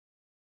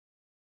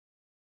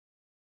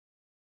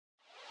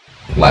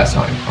Last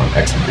time on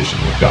expedition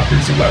with Dr.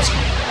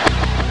 Zeulowski.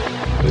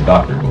 The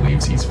doctor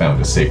believes he's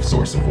found a safe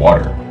source of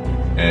water,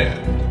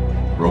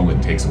 and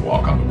Roland takes a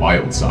walk on the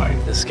wild side.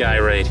 This guy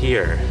right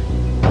here,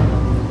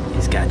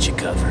 he's got you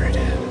covered.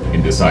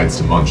 And decides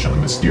to munch on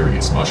a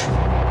mysterious mushroom.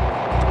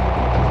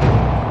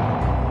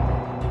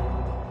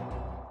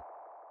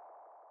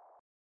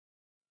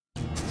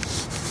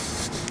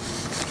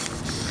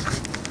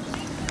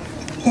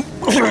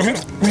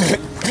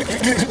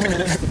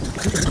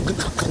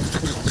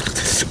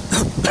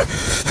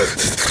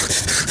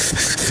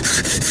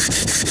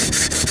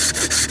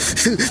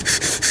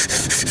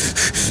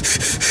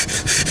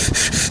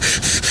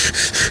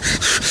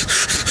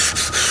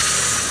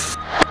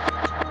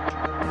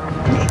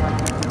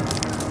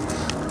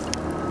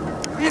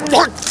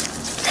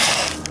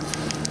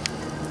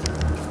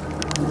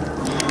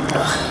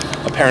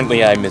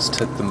 Apparently I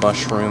mistook the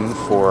mushroom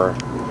for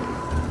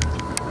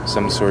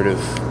some sort of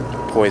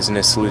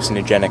poisonous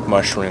hallucinogenic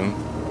mushroom.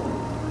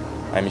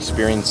 I'm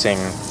experiencing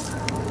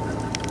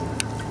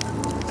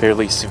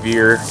fairly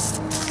severe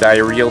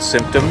diarrheal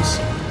symptoms.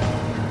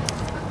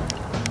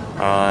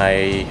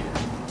 I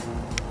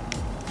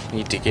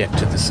need to get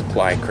to the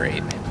supply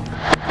crate.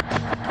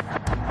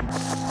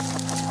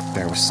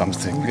 There was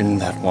something in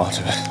that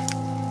water.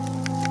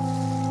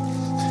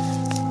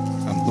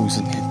 I'm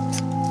losing it.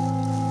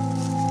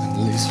 I'm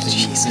losing it.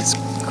 Jesus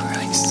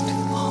Christ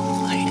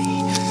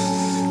Almighty.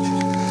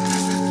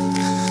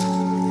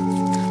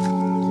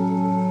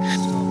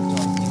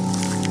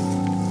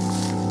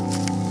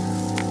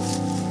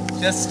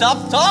 Just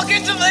stop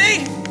talking to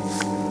me!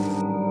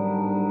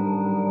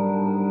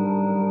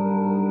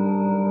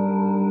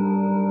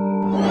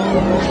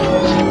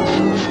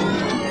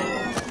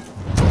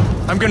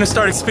 I'm gonna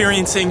start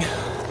experiencing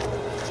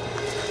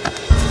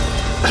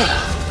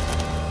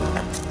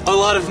a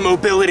lot of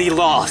mobility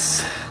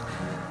loss.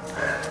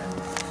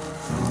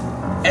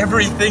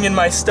 Everything in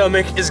my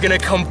stomach is gonna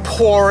come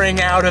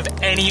pouring out of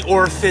any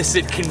orifice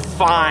it can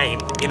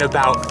find in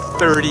about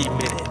 30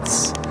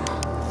 minutes.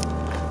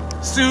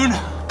 Soon,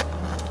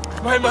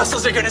 my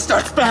muscles are gonna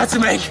start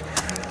spasming.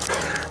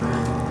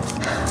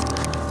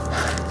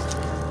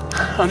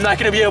 I'm not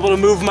gonna be able to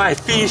move my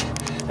feet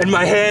and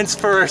my hands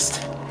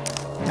first.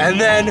 And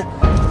then,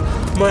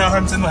 my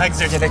arms and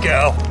legs are gonna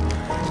go.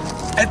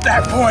 At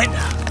that point,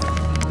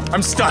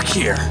 I'm stuck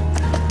here.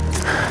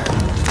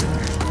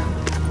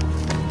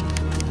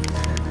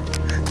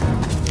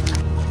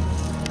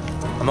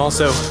 I'm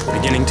also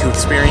beginning to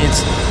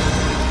experience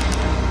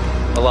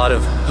a lot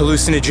of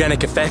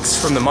hallucinogenic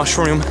effects from the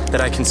mushroom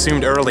that I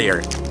consumed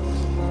earlier.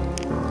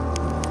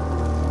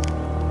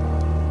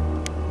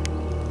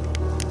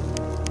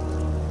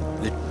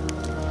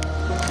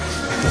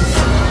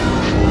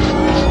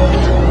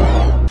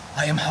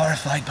 I am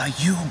horrified by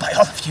you, by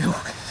all of you.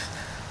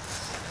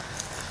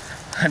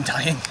 I'm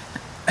dying,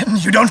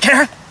 and you don't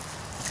care?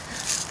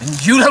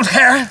 And you don't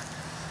care?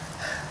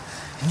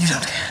 And you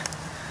don't care?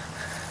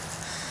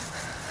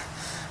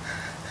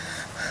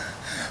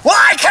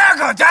 Why care,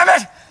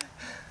 goddammit?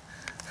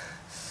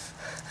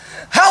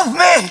 Help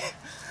me!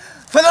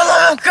 For the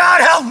love of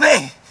God, help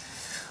me!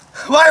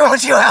 Why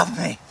won't you help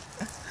me?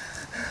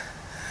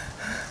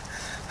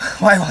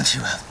 Why won't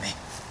you help me?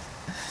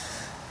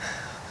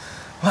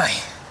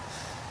 Why?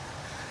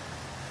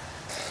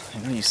 I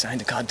know you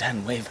signed a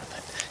goddamn waiver,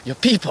 but your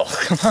people,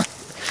 come on.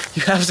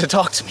 You have to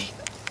talk to me.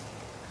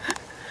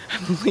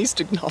 At least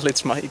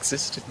acknowledge my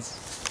existence.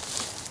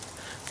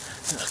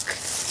 Look.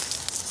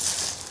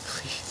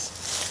 Please.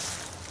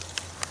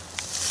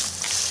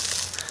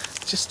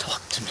 Just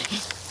talk to me.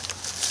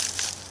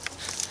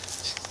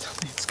 Just tell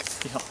me it's gonna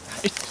be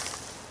alright.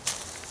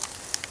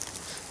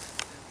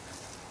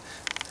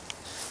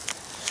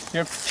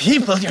 Your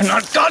people, you're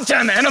not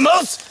goddamn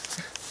animals!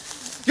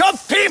 Your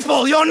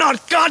people, you're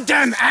not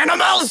goddamn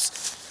animals!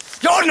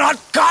 You're not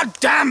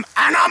goddamn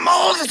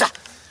animals!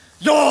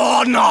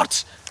 You're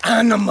not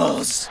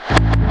animals!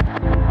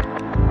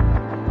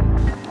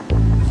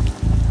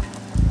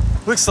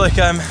 Looks like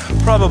I'm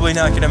probably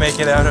not gonna make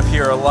it out of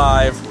here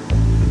alive.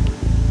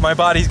 My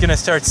body's gonna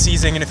start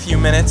seizing in a few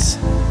minutes.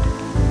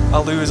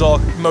 I'll lose all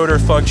motor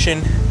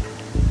function.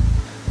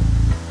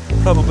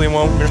 Probably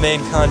won't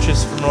remain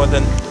conscious for more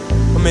than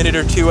a minute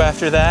or two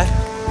after that.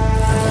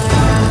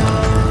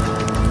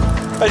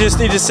 I just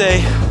need to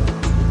say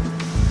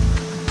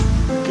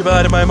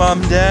goodbye to my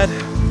mom and dad.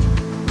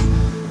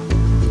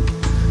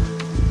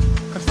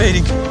 I'm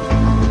fading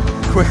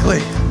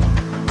quickly,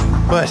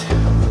 but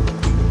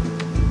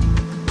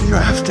you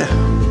have to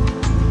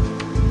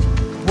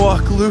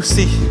walk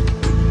Lucy.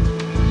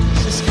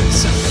 She's just gonna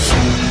suffer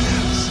in that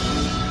house.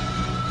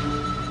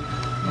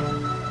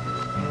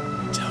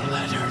 Don't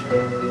let her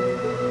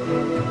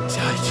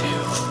die too.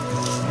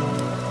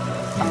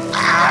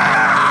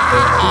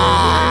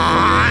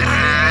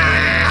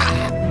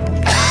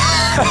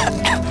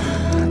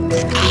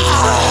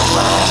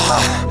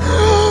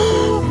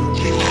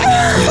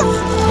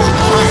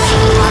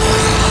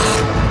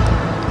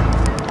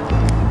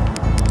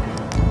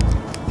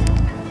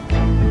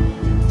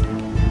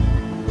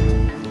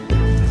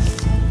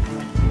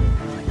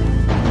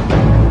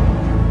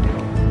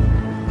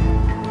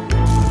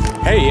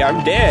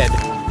 I'm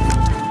dead.